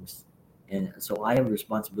about things. And so I have a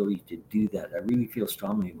responsibility to do that. I really feel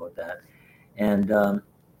strongly about that.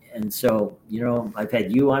 And so, you know, I've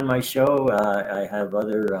had you on my show. I have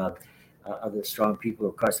other strong people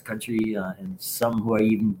across the country, and some who I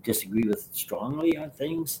even disagree with strongly on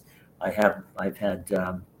things. I've had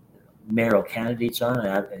mayoral candidates on. I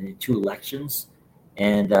have in 2 elections,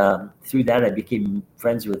 and through that I became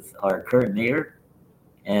friends with our current mayor,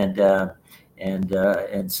 and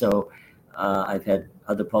so I've had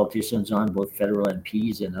other politicians on, both federal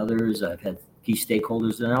MPs and others. I've had key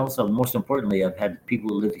stakeholders, and also most importantly, I've had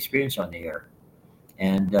people with lived experience on the air.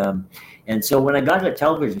 And so when I got a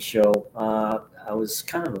television show, I was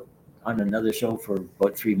kind of on another show for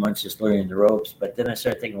about 3 months, just learning the ropes. But then I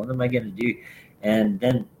started thinking, what am I going to do? And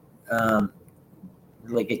then,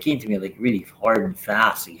 like, it came to me like really hard and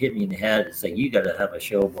fast. It hit me in the head. It's like, you got to have a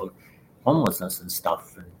show about homelessness and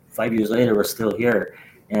stuff. And 5 years later, we're still here.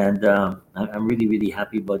 And I'm really, really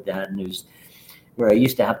happy about that. And there's where I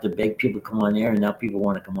used to have to beg people to come on air, and now people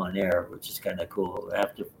want to come on air, which is kind of cool.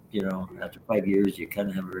 After 5 years, you kind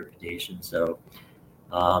of have a reputation. So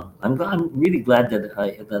I'm really glad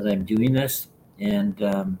that I'm doing this, and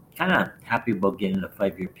kind of happy about getting a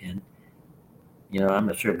 5-year pin. You know, I'm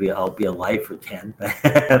not sure I'll be alive for 10,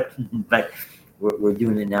 but we're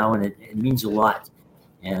doing it now, and it means a lot.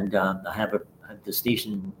 And I have the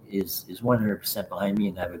station is 100% behind me,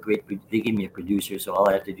 and I have they gave me a producer, so all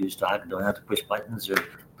I have to do is talk. I don't have to push buttons or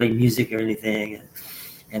play music or anything.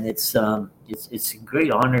 And it's a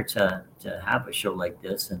great honor to have a show like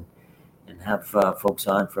this and have folks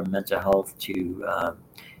on from mental health to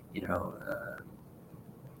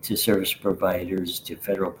to service providers, to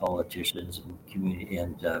federal politicians and community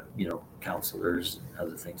and counselors and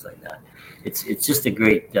other things like that. It's just a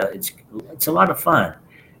great. It's a lot of fun,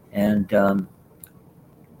 and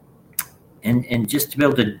just to be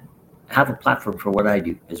able to have a platform for what I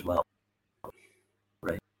do as well.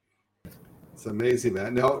 Right. It's amazing,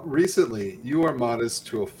 man. Now, recently, you are modest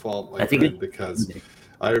to a fault, my friend, because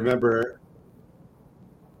I remember.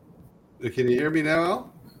 Can you hear me now,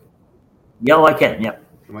 Al? Yeah, I can. Yep.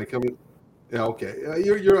 Am I coming? Yeah. Okay.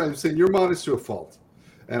 I'm saying you're modest to a fault,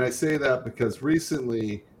 and I say that because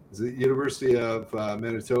recently, the University of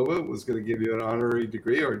Manitoba was going to give you an honorary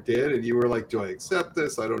degree, or did, and you were like, "Do I accept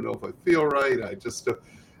this? I don't know if I feel right. I just,"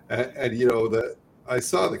 and you know that I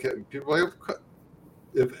saw the people have.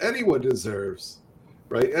 If anyone deserves,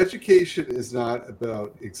 right? Education is not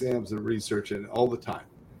about exams and research and all the time.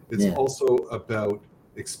 It's also about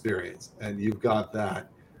experience, and you've got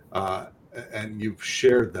that, and you've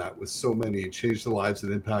shared that with so many, changed the lives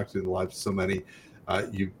and impacted the lives of so many.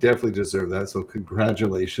 You definitely deserve that. So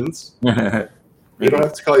congratulations. We don't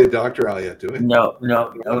have to call you Dr. Al yet, do we? No, I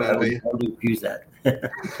don't refuse that.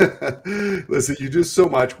 Listen, you do so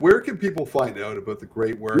much. Where can people find out about the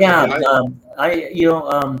great work? Yeah, I'm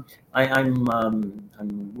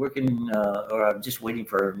working, or I'm just waiting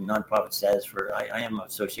for nonprofit status for. I am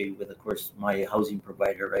associated with, of course, my housing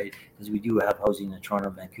provider, right? Because we do have housing in Toronto,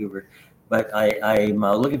 Vancouver. But I'm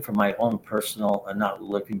looking for my own personal, not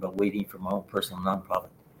looking, but waiting for my own personal nonprofit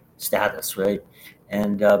status, right?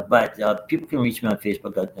 And but people can reach me on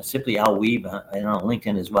Facebook, simply Al Wiebe, and on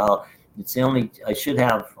LinkedIn as well. It's the only. I should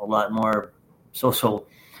have a lot more social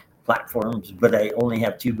platforms, but I only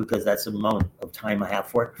have 2 because that's the amount of time I have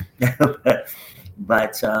for it.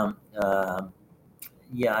 but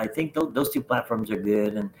yeah, I think those 2 platforms are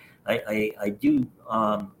good, and I do.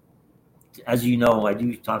 As you know, I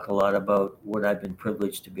do talk a lot about what I've been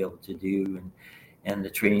privileged to be able to do, and the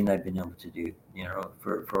training I've been able to do,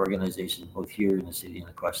 for organizations both here in the city and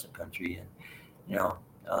across the country. And,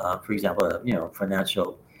 for example,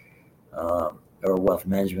 financial or wealth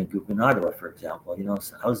management group in Ottawa, for example,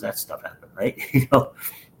 so how does that stuff happen, right?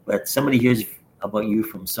 But somebody hears about you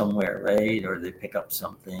from somewhere, right? Or they pick up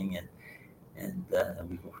something and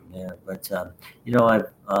we go from there. But,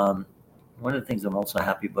 I've, one of the things I'm also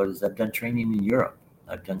happy about is I've done training in Europe.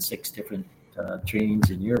 I've done 6 different trainings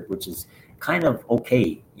in Europe, which is kind of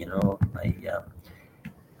okay.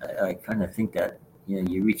 I kind of think that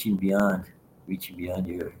you're reaching beyond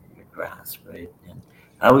your grasp, right? And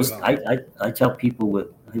I always I tell people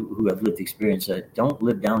who have lived experience that don't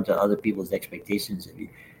live down to other people's expectations. If you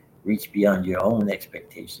reach beyond your own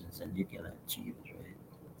expectations, and you can achieve it, right?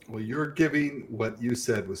 Well, you're giving what you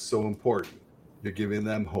said was so important. You're giving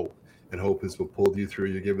them hope. And hope is what pulled you through.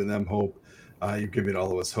 You're giving them hope. You're giving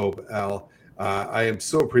all of us hope, Al. I am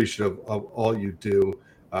so appreciative of all you do,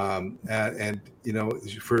 and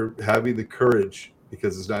for having the courage,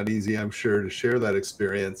 because it's not easy, I'm sure, to share that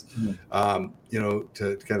experience. To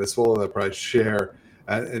kind of swallow that pride, share,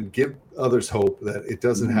 and give others hope that it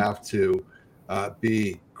doesn't have to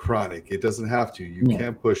be chronic. It doesn't have to. You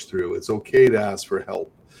can push through. It's okay to ask for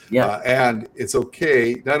help. And it's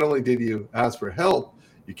okay. Not only did you ask for help,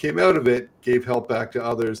 you came out of it, gave help back to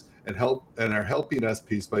others, and are helping us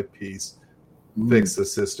piece by piece fix the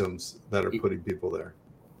systems that are putting people there.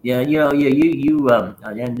 You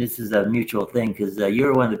and this is a mutual thing, because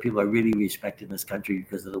you're one of the people I really respect in this country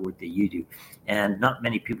because of the work that you do, and not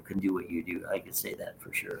many people can do what you do. I can say that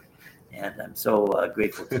for sure, and I'm so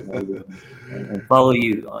grateful to know you and follow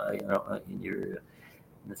you,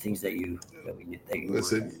 in the things that you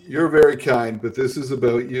listen. You're very kind, but this is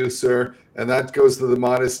about you, sir, and that goes to the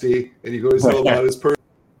modesty. And you go to the modest person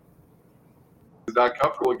who's not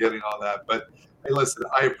comfortable getting all that. But hey, listen,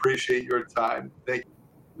 I appreciate your time. Thank you.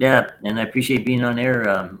 Yeah, and I appreciate being on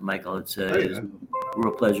air, Michael. It's a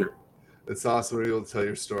real pleasure. It's awesome to be able to tell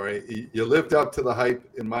your story. You lived up to the hype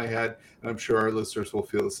in my head, and I'm sure our listeners will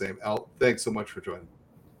feel the same. Al, thanks so much for joining.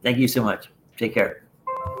 Thank you so much. Take care.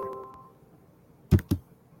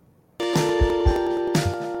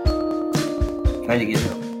 Try to get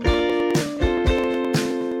it.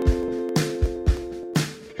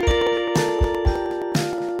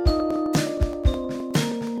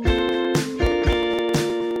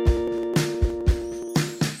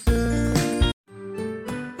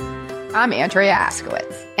 I'm Andrea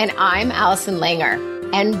Askowitz. And I'm Allison Langer.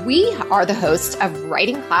 And we are the hosts of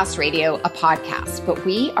Writing Class Radio, a podcast, but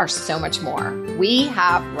we are so much more. We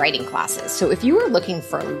have writing classes. So if you are looking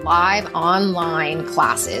for live online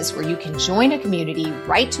classes where you can join a community,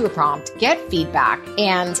 write to a prompt, get feedback,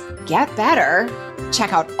 and get better,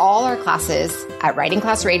 check out all our classes at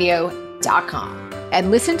writingclassradio.com.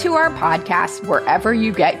 And listen to our podcast wherever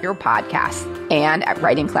you get your podcasts and at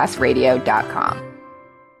writingclassradio.com.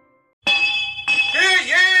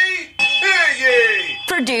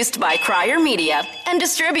 Produced by Crier Media and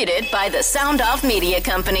distributed by the Sound Off Media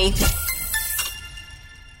Company.